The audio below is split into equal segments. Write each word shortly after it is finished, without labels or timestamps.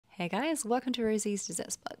Hey guys, welcome to Rosie's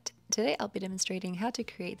Dessert Spot. Today I'll be demonstrating how to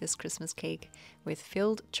create this Christmas cake with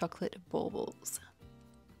filled chocolate baubles.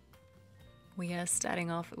 We are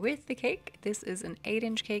starting off with the cake. This is an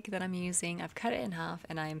 8-inch cake that I'm using. I've cut it in half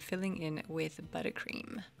and I am filling in with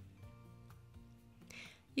buttercream.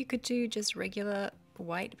 You could do just regular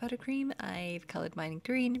white buttercream. I've colored mine in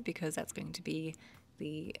green because that's going to be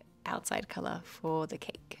the outside color for the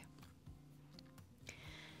cake.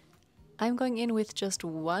 I'm going in with just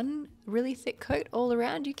one really thick coat all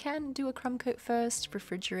around. You can do a crumb coat first,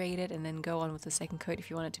 refrigerate it, and then go on with the second coat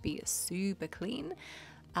if you want it to be super clean.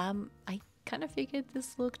 I kind of figured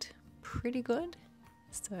this looked pretty good,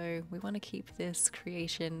 so we want to keep this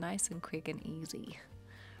creation nice and quick and easy.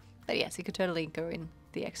 But yes, you could totally go in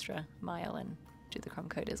the extra mile and do the crumb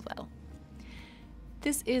coat as well.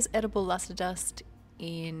 This is edible lustre dust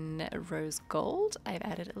in rose gold. I've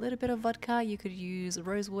added a little bit of vodka. You could use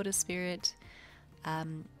rose water spirit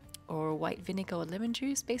or white vinegar or lemon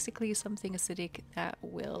juice, basically something acidic that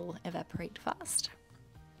will evaporate fast.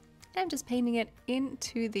 I'm just painting it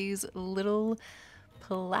into these little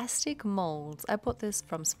plastic molds. I bought this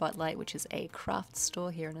from Spotlight, which is a craft store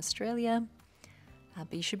here in Australia,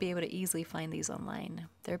 but you should be able to easily find these online.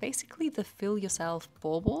 They're basically the fill yourself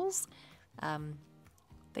baubles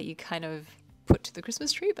that you kind of put to the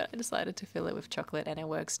Christmas tree, but I decided to fill it with chocolate and it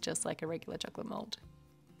works just like a regular chocolate mold.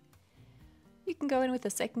 You can go in with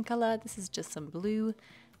a second color. This is just some blue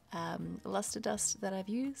lustre dust that I've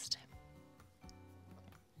used.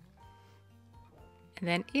 And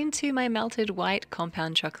then into my melted white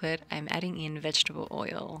compound chocolate, I'm adding in vegetable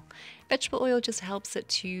oil. Vegetable oil just helps it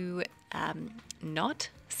to not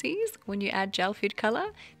seize when you add gel food color.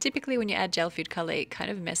 Typically when you add gel food color, it kind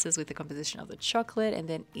of messes with the composition of the chocolate and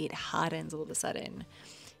then it hardens all of a sudden.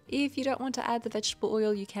 If you don't want to add the vegetable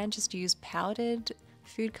oil, you can just use powdered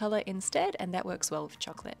food color instead, and that works well with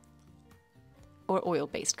chocolate or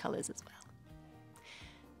oil-based colors as well.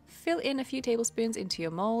 Fill in a few tablespoons into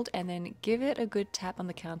your mold and then give it a good tap on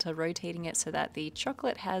the counter, rotating it so that the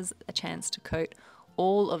chocolate has a chance to coat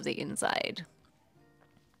all of the inside.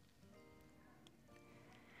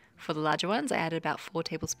 For the larger ones, I added about 4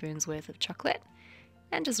 tablespoons worth of chocolate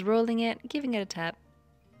and just rolling it, giving it a tap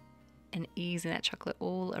and easing that chocolate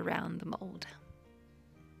all around the mold.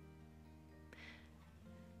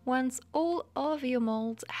 Once all of your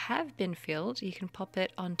molds have been filled, you can pop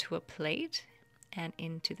it onto a plate and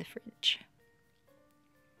into the fridge.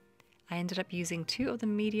 I ended up using 2 of the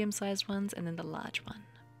medium-sized ones and then the large one.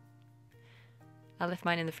 I left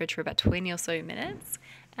mine in the fridge for about 20 or so minutes,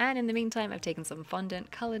 and in the meantime I've taken some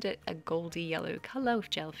fondant, colored it a goldy yellow color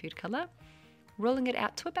with gel food color, rolling it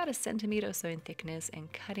out to about 1 centimeter or so in thickness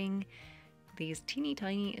and cutting these teeny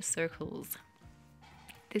tiny circles.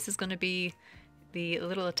 This is going to be the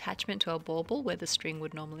little attachment to our bauble where the string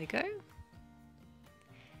would normally go.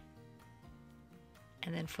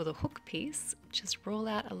 And then for the hook piece, just roll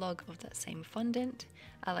out a log of that same fondant.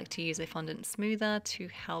 I like to use a fondant smoother to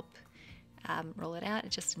help roll it out. It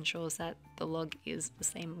just ensures that the log is the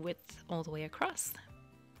same width all the way across.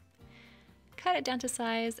 Cut it down to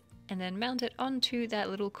size and then mount it onto that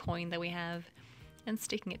little coin that we have and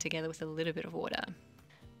sticking it together with a little bit of water.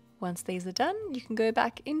 Once these are done, you can go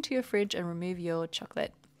back into your fridge and remove your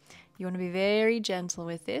chocolate. You want to be very gentle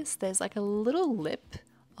with this. There's like a little lip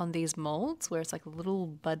on these molds where it's like a little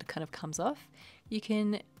bud kind of comes off. You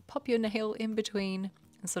can pop your nail in between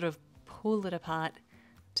and sort of pull it apart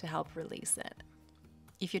to help release it.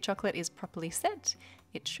 If your chocolate is properly set,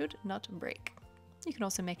 it should not break. You can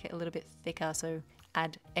also make it a little bit thicker, so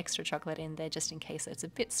add extra chocolate in there just in case it's a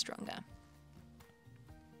bit stronger.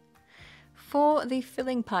 For the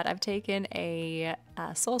filling part, I've taken a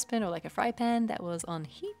saucepan or like a fry pan that was on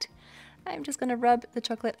heat. I'm just going to rub the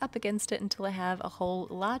chocolate up against it until I have a hole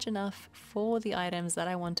large enough for the items that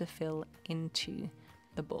I want to fill into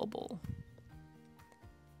the bauble.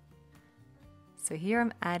 So here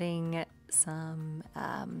I'm adding some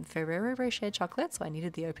Ferrero Rocher chocolate, so I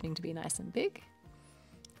needed the opening to be nice and big.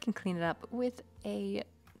 You can clean it up with a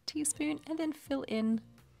teaspoon and then fill in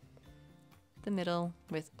the middle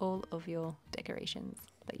with all of your decorations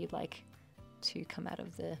that you'd like to come out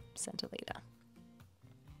of the center later.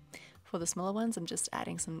 For the smaller ones, I'm just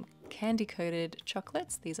adding some candy-coated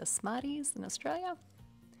chocolates. These are Smarties in Australia.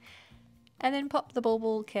 And then pop the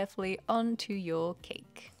bauble carefully onto your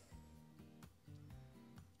cake.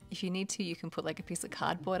 If you need to, you can put like a piece of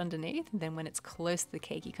cardboard underneath, and then when it's close to the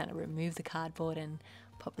cake, you kind of remove the cardboard and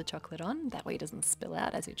pop the chocolate on. That way it doesn't spill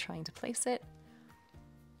out as you're trying to place it.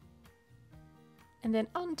 And then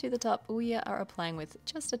onto the top, we are applying with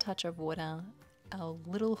just a touch of water our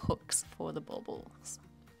little hooks for the baubles.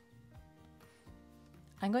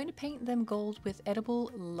 I'm going to paint them gold with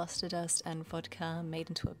edible lustre dust and vodka made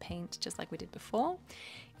into a paint, just like we did before.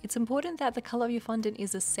 It's important that the color of your fondant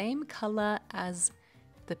is the same color as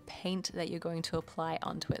the paint that you're going to apply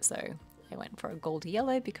onto it. So I went for a gold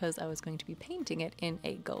yellow because I was going to be painting it in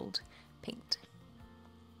a gold paint.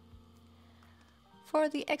 For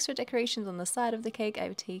the extra decorations on the side of the cake,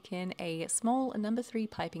 I've taken a small number 3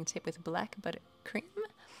 piping tip with black buttercream,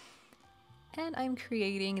 and I'm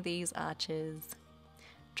creating these arches.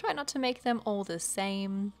 Try not to make them all the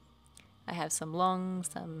same. I have some long,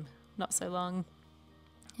 some not so long,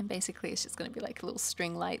 and basically it's just going to be like little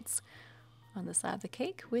string lights on the side of the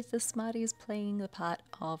cake with the Smarties playing the part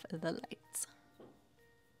of the lights.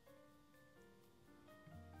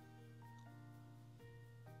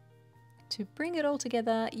 To bring it all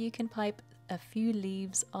together, you can pipe a few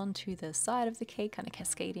leaves onto the side of the cake, kind of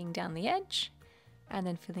cascading down the edge, and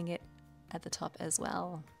then filling it at the top as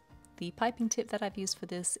well. The piping tip that I've used for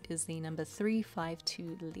this is the number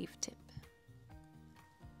 352 leaf tip.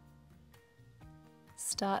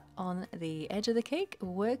 Start on the edge of the cake,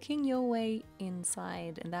 working your way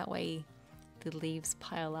inside, and that way the leaves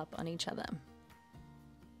pile up on each other.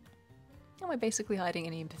 And we're basically hiding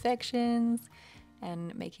any imperfections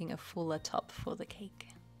and making a fuller top for the cake.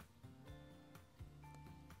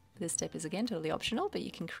 This step is again totally optional, but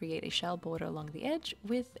you can create a shell border along the edge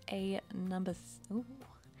with a number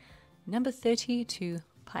 32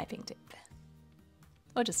 piping tip.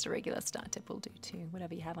 Or just a regular star tip will do too,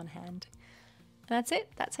 whatever you have on hand. And that's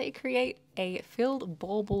it. That's how you create a filled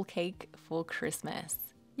bauble cake for Christmas.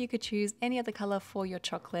 You could choose any other color for your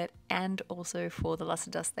chocolate and also for the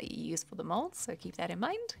lustre dust that you use for the molds, so keep that in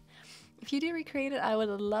mind. If you do recreate it, I would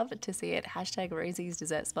love to see it. Hashtag Rosie's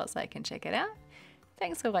Dessert Spot so I can check it out.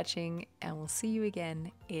 Thanks for watching, and we'll see you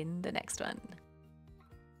again in the next one.